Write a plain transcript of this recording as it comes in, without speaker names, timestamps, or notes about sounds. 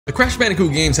The Crash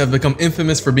Bandicoot games have become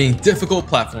infamous for being difficult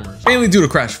platformers, mainly due to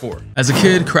Crash 4. As a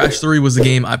kid, Crash 3 was the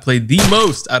game I played the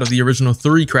most out of the original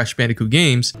 3 Crash Bandicoot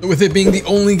games. With it being the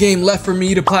only game left for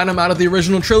me to platinum out of the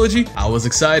original trilogy, I was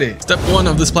excited. Step 1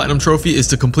 of this platinum trophy is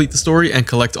to complete the story and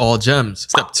collect all gems.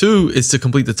 Step 2 is to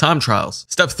complete the time trials.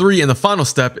 Step 3 and the final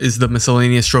step is the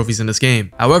miscellaneous trophies in this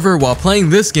game. However, while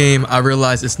playing this game, I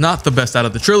realized it's not the best out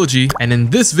of the trilogy, and in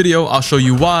this video, I'll show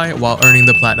you why while earning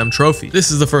the platinum trophy.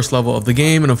 This is the first level of the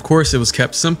game, and of course, it was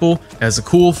kept simple. It has a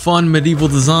cool, fun, medieval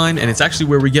design, and it's actually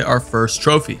where we get our first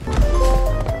trophy.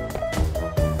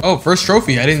 Oh, first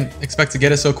trophy. I didn't expect to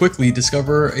get it so quickly.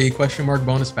 Discover a question mark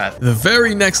bonus path. The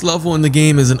very next level in the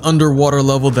game is an underwater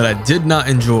level that I did not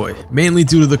enjoy, mainly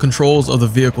due to the controls of the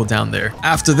vehicle down there.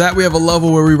 After that, we have a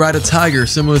level where we ride a tiger,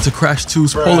 similar to Crash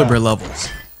 2's polar bear levels.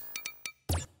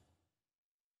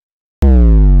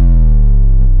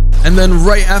 And then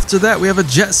right after that, we have a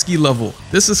jet ski level.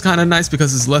 This is kind of nice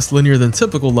because it's less linear than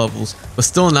typical levels, but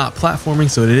still not platforming,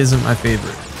 so it isn't my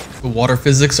favorite. The water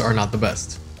physics are not the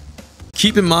best.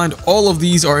 Keep in mind, all of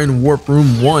these are in Warp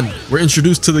Room 1. We're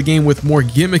introduced to the game with more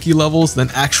gimmicky levels than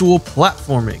actual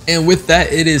platforming. And with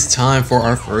that, it is time for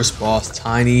our first boss,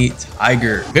 Tiny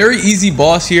Tiger. Very easy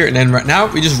boss here, and then right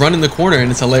now, we just run in the corner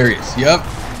and it's hilarious. Yep.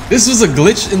 This was a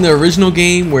glitch in the original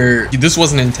game where this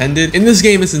wasn't intended. In this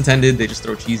game, it's intended. They just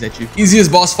throw cheese at you.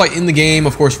 Easiest boss fight in the game,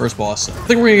 of course, first boss. I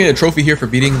think we're gonna get a trophy here for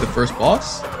beating the first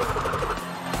boss.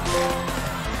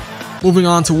 Moving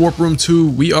on to Warp Room 2,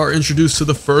 we are introduced to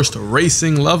the first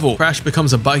racing level. Crash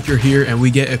becomes a biker here, and we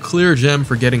get a clear gem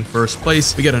for getting first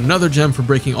place. We get another gem for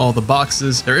breaking all the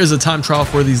boxes. There is a time trial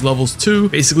for these levels too.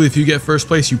 Basically, if you get first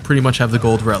place, you pretty much have the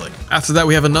gold relic. After that,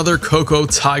 we have another Coco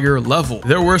Tiger level.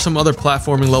 There were some other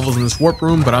platforming levels in this Warp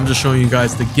Room, but I'm just showing you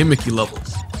guys the gimmicky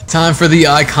levels. Time for the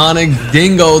iconic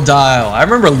Dingo Dial. I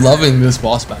remember loving this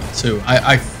boss battle too.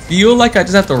 I feel like I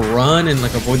just have to run and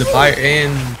like avoid the fire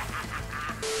and...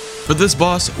 For this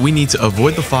boss, we need to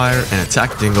avoid the fire and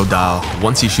attack Dingo Dial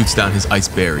once he shoots down his ice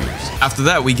barriers. After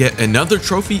that, we get another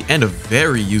trophy and a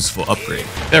very useful upgrade.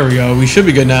 There we go, we should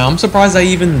be good now. I'm surprised I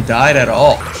even died at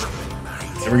all.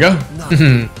 There we go.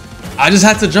 I just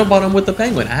had to jump on him with the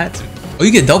penguin, I had to. Oh,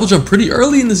 you get double jump pretty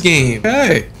early in this game.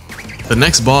 Okay. The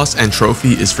next boss and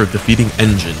trophy is for defeating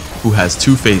Engine, who has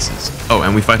 2 phases. Oh,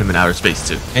 and we fight him in outer space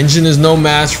too. Engine is no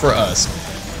match for us.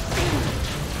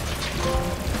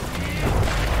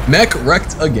 Mech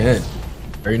wrecked again.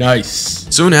 Very nice.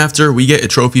 Soon after, we get a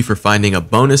trophy for finding a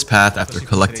bonus path after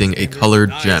collecting a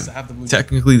colored gem.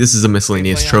 Technically, this is a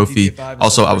miscellaneous trophy.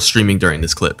 Also, I was streaming during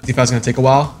this clip. See if I was gonna take a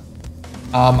while.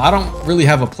 I don't really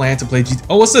have a plan to play GT.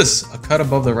 Oh, what's this? A cut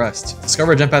above the rest.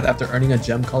 Discover a gem path after earning a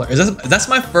gem color. That's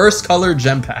my first colored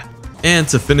gem path. And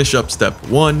to finish up step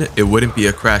 1, it wouldn't be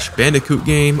a Crash Bandicoot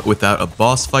game without a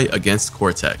boss fight against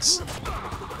Cortex.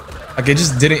 Okay, it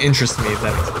just didn't interest me if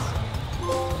that makes sense.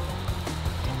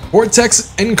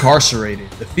 Cortex incarcerated.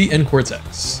 Defeat and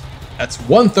Cortex. That's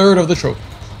 1/3 of the trophy.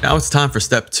 Now it's time for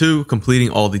step 2, completing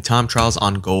all the time trials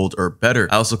on gold or better.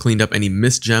 I also cleaned up any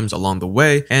missed gems along the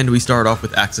way, and we start off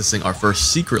with accessing our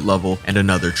first secret level and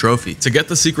another trophy. To get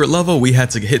the secret level, we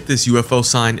had to hit this UFO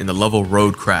sign in the level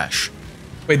Road Crash.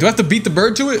 Wait, do I have to beat the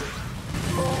bird to it?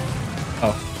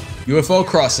 Oh, UFO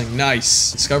crossing,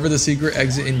 nice. Discover the secret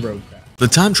exit in Road Crash. The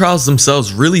time trials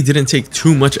themselves really didn't take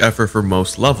too much effort for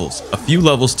most levels. A few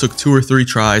levels took 2 or 3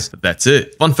 tries, but that's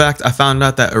it. Fun fact, I found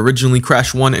out that originally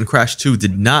Crash 1 and Crash 2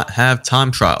 did not have time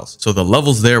trials, so the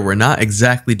levels there were not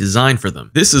exactly designed for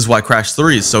them. This is why Crash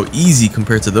 3 is so easy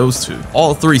compared to those 2.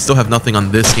 All 3 still have nothing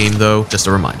on this game though, just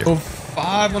a reminder.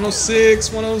 105,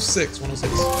 106, 106,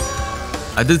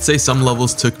 106. I did say some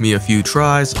levels took me a few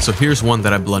tries, so here's one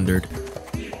that I blundered.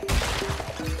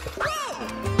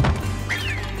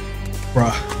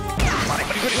 Bruh.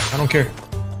 I don't care.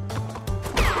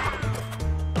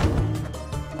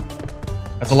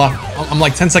 That's a lot. I'm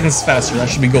like 10 seconds faster. That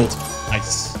should be gold.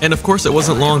 Nice. And of course, it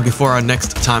wasn't long before our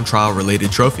next time trial related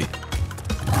trophy.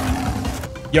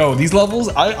 Yo, these levels,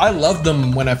 I loved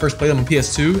them when I first played them on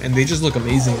PS2, and they just look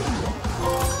amazing.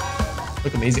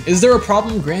 Look amazing. Is there a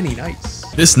problem, Granny? Nice.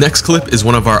 This next clip is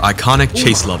one of our iconic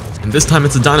chase levels, and this time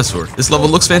it's a dinosaur. This level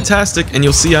looks fantastic, and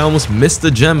you'll see I almost missed the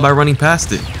gem by running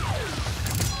past it.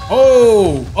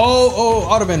 Oh,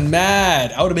 I would have been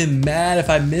mad. I would have been mad if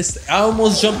I missed. I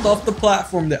almost jumped off the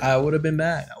platform. That I would have been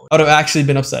mad. I would have actually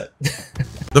been upset.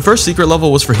 The first secret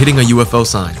level was for hitting a UFO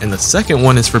sign, and the second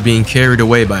one is for being carried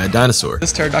away by a dinosaur.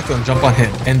 This pterodactyl and jump on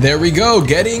him. And there we go,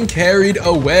 getting carried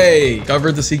away.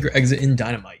 Discovered the secret exit in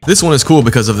Dynamite. This one is cool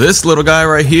because of this little guy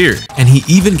right here. And he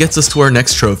even gets us to our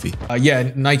next trophy.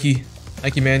 Yeah, Nike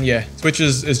man, yeah. Twitch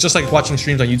is just like watching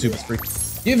streams on YouTube, it's free.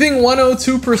 Giving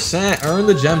 102%. Earn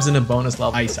the gems in a bonus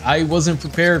level. Nice. I wasn't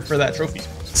prepared for that trophy.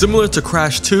 Similar to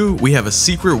Crash 2, we have a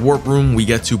secret warp room we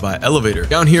get to by elevator.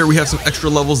 Down here, we have some extra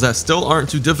levels that still aren't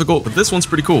too difficult, but this one's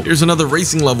pretty cool. Here's another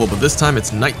racing level, but this time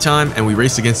it's nighttime and we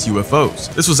race against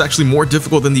UFOs. This was actually more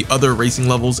difficult than the other racing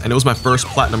levels, and it was my first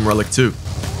platinum relic too.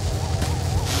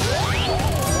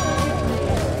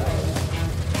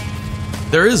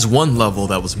 There is one level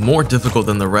that was more difficult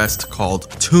than the rest called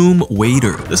Tomb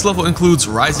Waiter. This level includes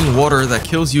rising water that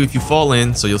kills you if you fall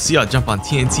in, so you'll see I jump on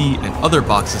TNT and other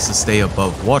boxes to stay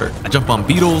above water. I jump on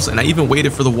beetles, and I even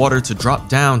waited for the water to drop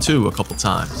down too a couple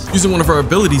times. Using one of our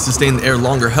abilities to stay in the air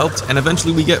longer helped, and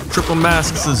eventually we get triple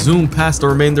masks to zoom past the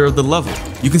remainder of the level.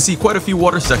 You can see quite a few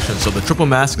water sections, so the triple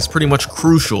mask is pretty much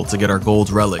crucial to get our gold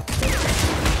relic.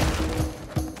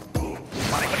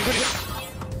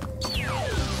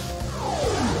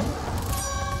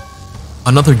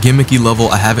 Another gimmicky level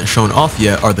I haven't shown off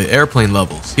yet are the airplane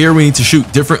levels. Here we need to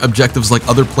shoot different objectives like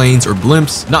other planes or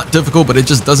blimps. Not difficult, but it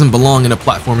just doesn't belong in a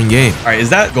platforming game. All right,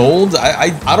 is that gold?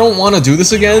 I don't want to do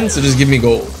this again, so just give me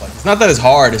gold. Like, it's not that it's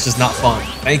hard, it's just not fun.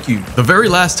 Thank you. The very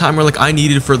last time relic I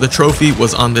needed for the trophy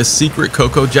was on this secret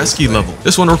Coco jet ski level.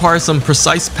 This one requires some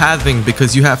precise pathing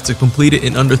because you have to complete it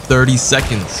in under 30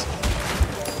 seconds.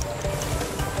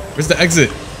 Where's the exit?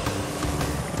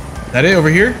 Is that it over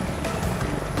here?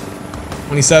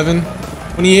 27,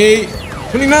 28,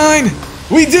 29.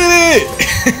 We did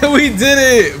it! We did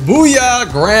it!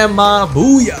 Booyah, grandma,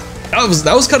 booyah.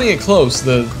 That was cutting it close.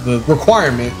 The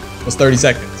requirement was 30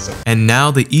 seconds. So. And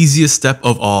now the easiest step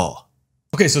of all.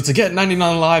 Okay, so to get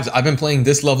 99 lives, I've been playing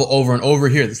this level over and over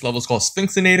here. This level is called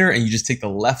Sphinxinator, and you just take the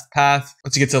left path.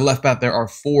 Once you get to the left path, there are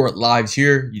 4 lives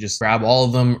here. You just grab all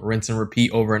of them, rinse and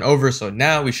repeat over and over. So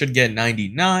now we should get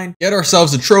 99. Get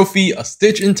ourselves a trophy. A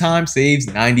stitch in time saves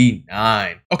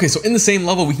 99. Okay, so in the same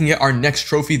level, we can get our next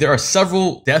trophy. There are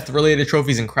several death-related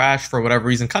trophies in Crash for whatever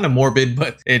reason. Kind of morbid,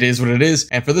 but it is what it is.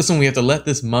 And for this one, we have to let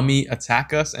this mummy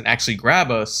attack us and actually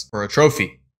grab us for a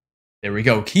trophy. There we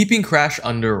go. Keeping Crash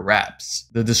under wraps.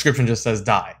 The description just says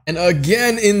die. And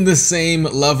again, in the same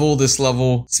level, this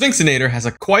level, Sphinxinator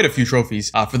has quite a few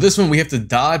trophies. For this one, we have to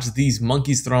dodge these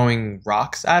monkeys throwing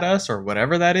rocks at us or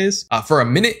whatever that is for a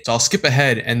minute. So I'll skip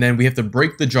ahead and then we have to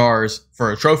break the jars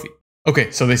for a trophy.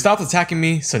 Okay, so they stopped attacking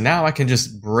me, so now I can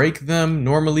just break them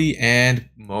normally and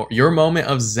your moment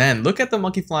of zen. Look at the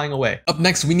monkey flying away. Up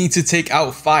next, we need to take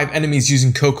out 5 enemies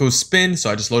using Coco's spin.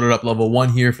 So I just loaded up level 1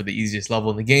 here for the easiest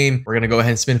level in the game. We're gonna go ahead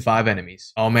and spin 5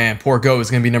 enemies. Oh man, poor Go is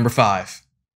gonna be number 5.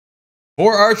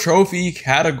 For our trophy,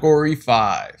 category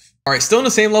 5. All right, still in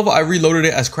the same level, I reloaded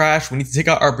it as Crash. We need to take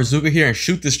out our bazooka here and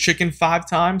shoot this chicken 5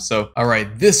 times. So, all right,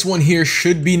 this one here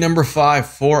should be number 5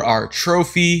 for our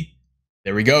trophy.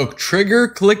 There we go. Trigger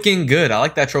clicking good. I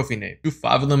like that trophy name. Do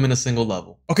 5 of them in a single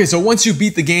level. Okay, so once you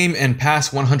beat the game and pass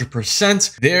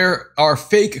 100%, there are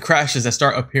fake crashes that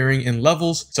start appearing in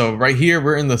levels. So right here,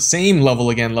 we're in the same level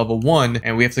again, level 1,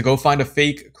 and we have to go find a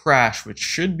fake crash, which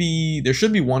should be, there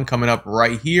should be one coming up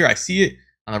right here. I see it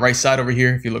on the right side over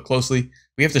here. If you look closely,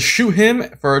 we have to shoot him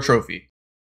for a trophy.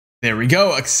 There we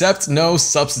go. Accept no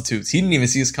substitutes. He didn't even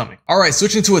see us coming. All right,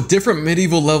 switching to a different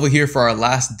medieval level here for our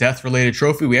last death-related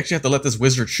trophy. We actually have to let this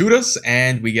wizard shoot us,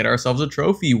 and we get ourselves a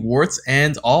trophy, warts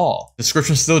and all.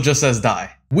 Description still just says die.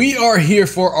 We are here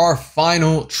for our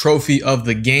final trophy of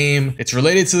the game. It's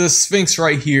related to this Sphinx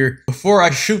right here. Before I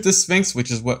shoot this Sphinx,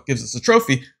 which is what gives us a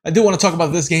trophy, I do want to talk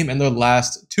about this game and the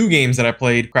last 2 games that I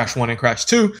played, Crash 1 and Crash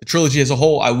 2. The trilogy as a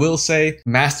whole, I will say,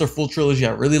 masterful trilogy.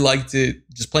 I really liked it.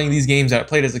 Just playing these games that I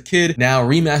played as a kid, now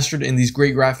remastered in these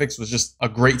great graphics, was just a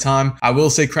great time. I will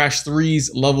say Crash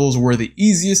 3's levels were the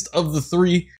easiest of the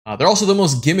 3. They're also the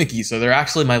most gimmicky, so they're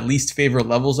actually my least favorite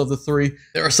levels of the 3.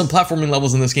 There are some platforming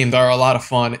levels in this game that are a lot of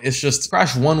fun. It's just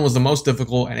Crash 1 was the most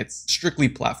difficult, and it's strictly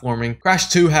platforming. Crash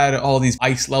 2 had all these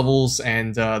ice levels,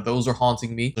 and those are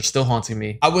haunting me. They're still haunting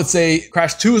me. I would say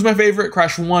Crash 2 is my favorite,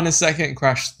 Crash 1 is second, and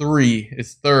Crash 3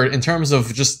 is third in terms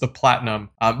of just the platinum.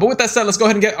 But with that said, let's go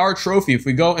ahead and get our trophy. If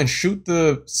we go and shoot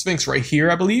the Sphinx right here,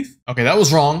 I believe. Okay, that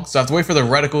was wrong, so I have to wait for the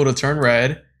reticle to turn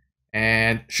red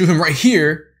and shoot him right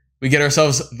here. We get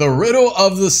ourselves the riddle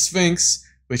of the Sphinx,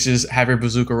 which is have your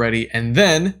bazooka ready, and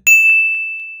then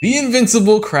the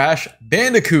invincible Crash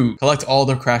Bandicoot. Collect all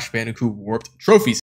the Crash Bandicoot warped trophies.